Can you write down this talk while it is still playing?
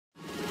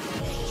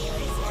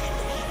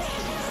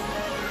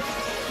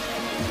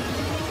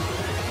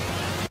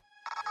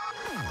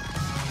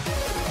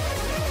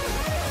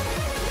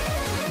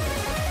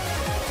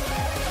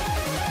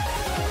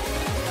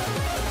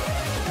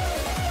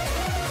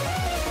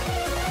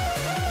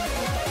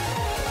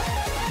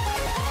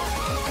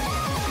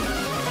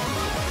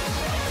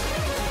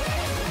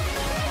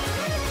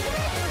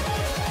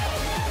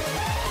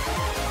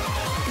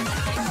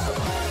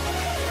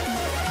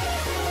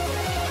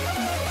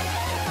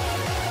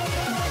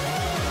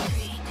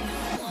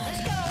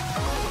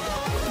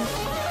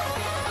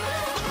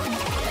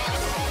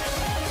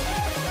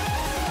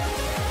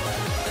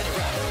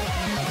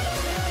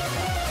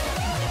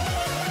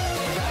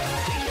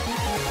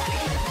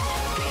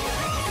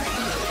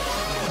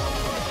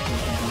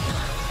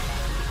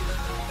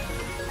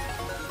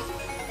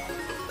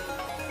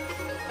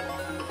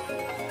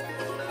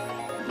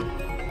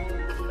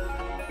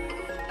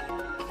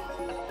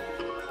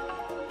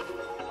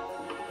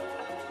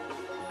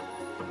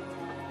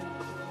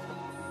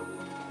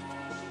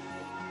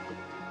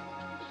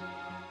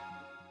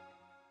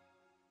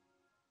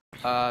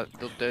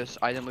This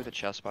I didn't loot the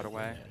chest, by the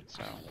way,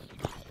 so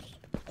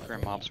we're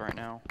in mobs right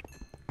now.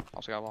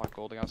 Also got a lot of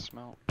gold I gotta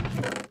smelt.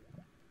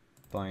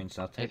 Bones,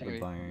 I'll take Anything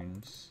the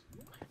bones.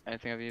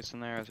 Anything I've used in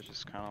there? Or is it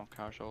just kind of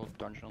casual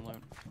dungeon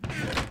loot?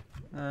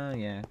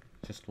 Yeah,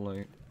 just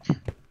loot.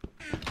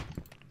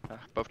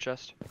 Both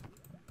chest?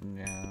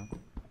 Yeah.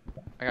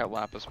 I got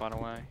lapis, by the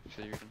way. You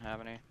said you didn't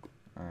have any.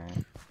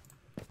 Alright.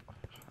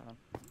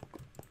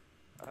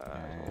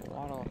 There's a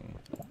lot of...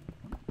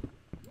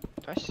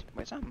 Do I see...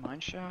 Wait, is that mine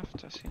shaft?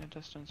 Do I see in the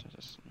distance? Or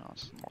just... No,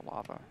 it's more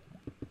lava.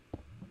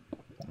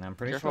 And I'm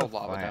pretty Careful sure of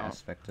lava fire down.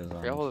 aspect is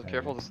on.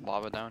 Careful of this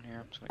lava down here.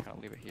 I'm just gonna kind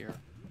of leave it here.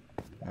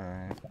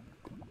 Alright.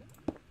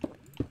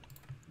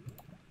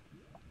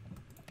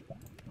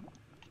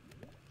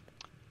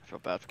 I feel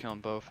bad for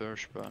killing both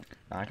fish, but...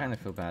 I kind of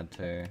feel bad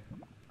too.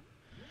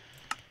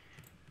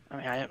 I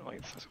mean, I didn't really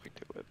physically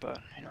do it, but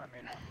you know what I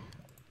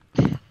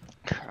mean.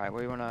 Alright, what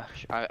do you wanna...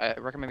 I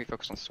recommend we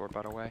focus on sword,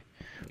 by the way.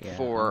 Yeah,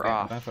 For,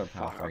 I'm going for a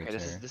power fuck, okay, too.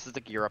 this is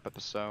the gear up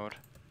episode.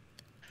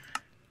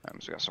 So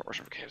we got sword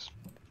worship caves.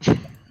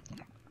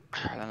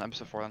 Then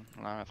episode 4 then.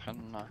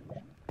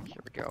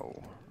 Here we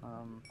go.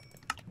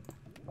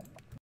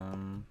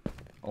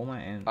 All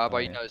my end.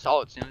 But you know, this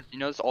all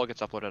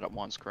gets uploaded at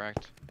once,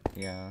 correct?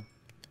 Yeah.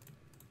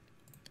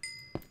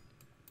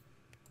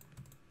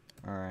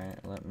 Alright,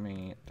 let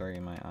me throw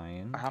you my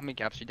iron. How many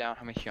gaps you down?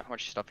 How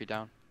much stuff you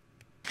down?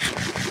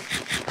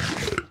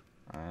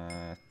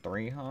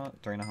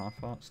 3.5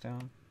 hearts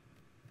down.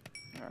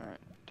 Alright,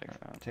 take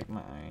that. Take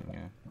my iron,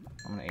 yeah.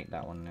 I'm gonna eat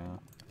that one now.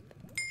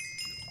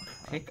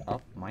 Pick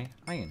up my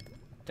iron.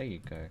 There you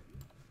go.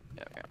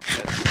 Yeah,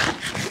 okay.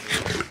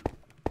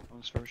 On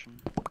this version.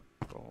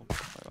 Gold.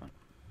 Wait, what?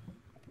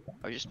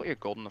 Oh, you just put your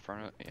gold in the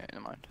furnace? Yeah,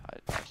 never mind. I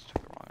just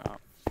took the wrong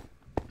out.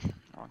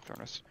 Wrong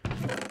furnace.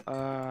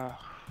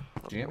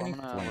 Do you have any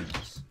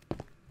flints?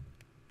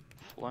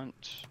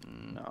 Flint?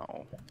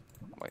 No.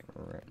 Wait.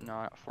 Right. No,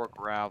 I got 4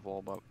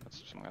 gravel, but that's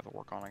something I have to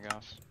work on, I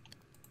guess.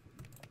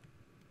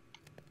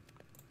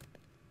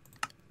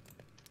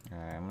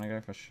 Alright, I'm gonna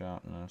go for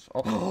sharpness.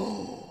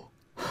 Oh!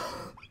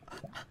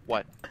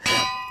 What?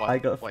 What? I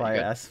got what,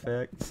 fire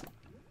aspects.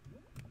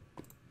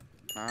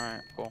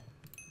 Alright, cool.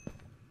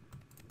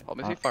 Well, let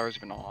me see if fire's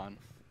even on.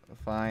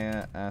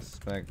 Fire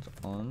aspect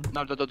on.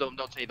 No,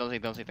 don't say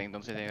anything. Don't say anything.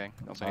 Don't say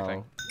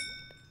anything.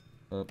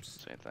 Oops.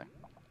 Don't say anything.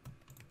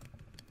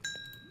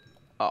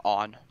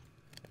 On.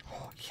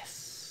 Oh,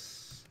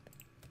 yes.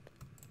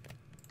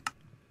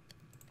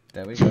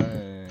 There we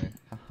go.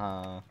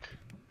 Haha.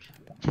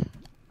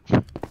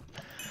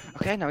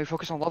 Okay, now we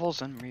focus on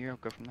levels and we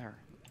go from there.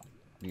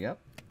 Yep.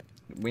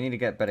 We need to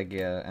get better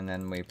gear, and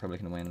then we probably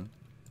can win.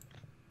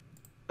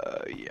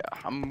 Yeah,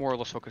 I'm more or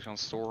less focused on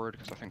sword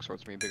because I think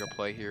sword's gonna be a bigger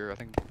play here. I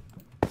think.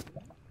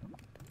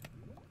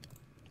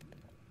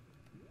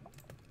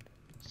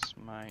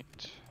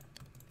 Smite.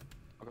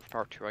 I'll go for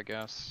power 2, I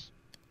guess.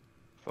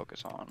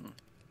 Focus on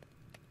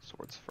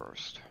swords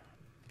first.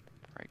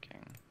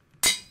 Breaking.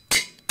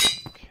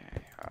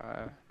 Okay.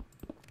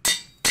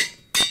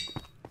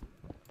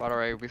 By the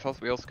way, we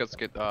also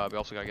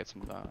gotta get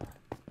some.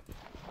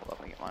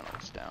 Let me get mine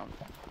down.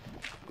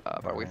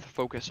 But we have to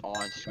focus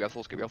on. We have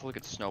to look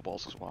at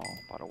snowballs as well.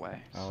 By the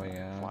way. Oh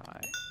yeah.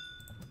 Fly.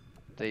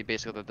 They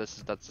basically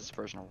that's this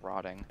version of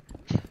rotting.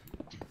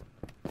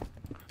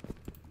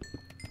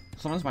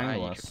 Someone's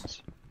mining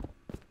us.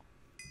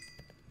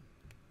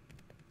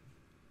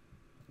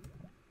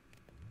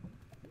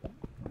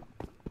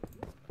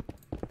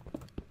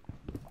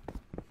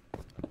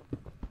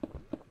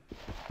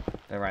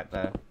 They're right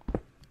there.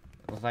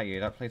 Was that you?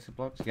 That place of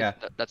blocks? Yeah.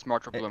 That's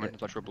Marcher Bloomin'.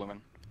 That's Marcher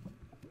Bloomin'.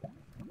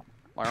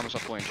 My armor's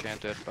not fully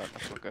enchanted, but I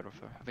feel good with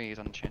it. I think he's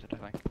unenchanted, I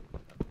think.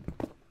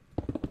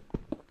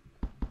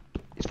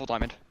 He's full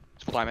diamond.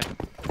 He's full diamond.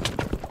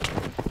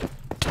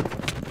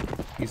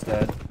 He's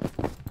dead.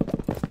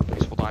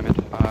 He's full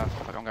diamond. I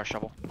don't got a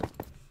shovel.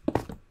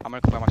 I'm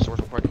gonna clear my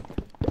swords real quick.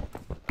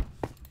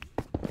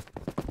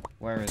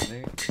 Where is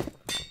he?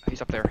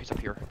 He's up there. He's up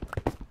here.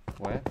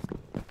 Where?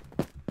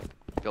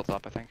 Built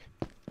up, I think.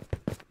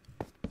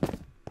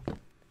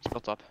 He's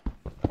built up.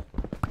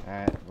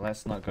 Alright,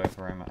 let's not go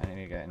for him. I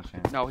need to get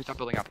enchanted. No, he's not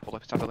building up. Hold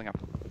up. He's not building up.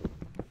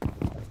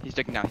 He's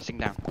digging down. He's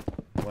digging down.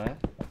 Where?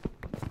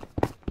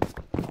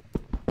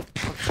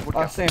 Where'd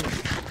Oh, he same.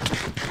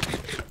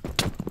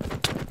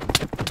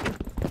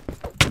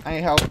 I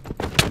need help.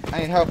 I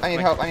need help. I need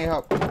help. I need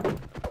help.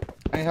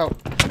 I need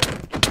help.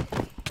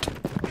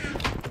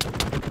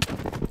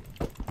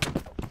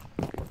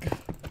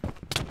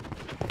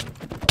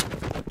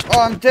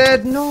 Oh, I'm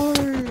dead. No.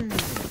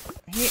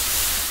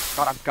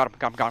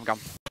 Got him.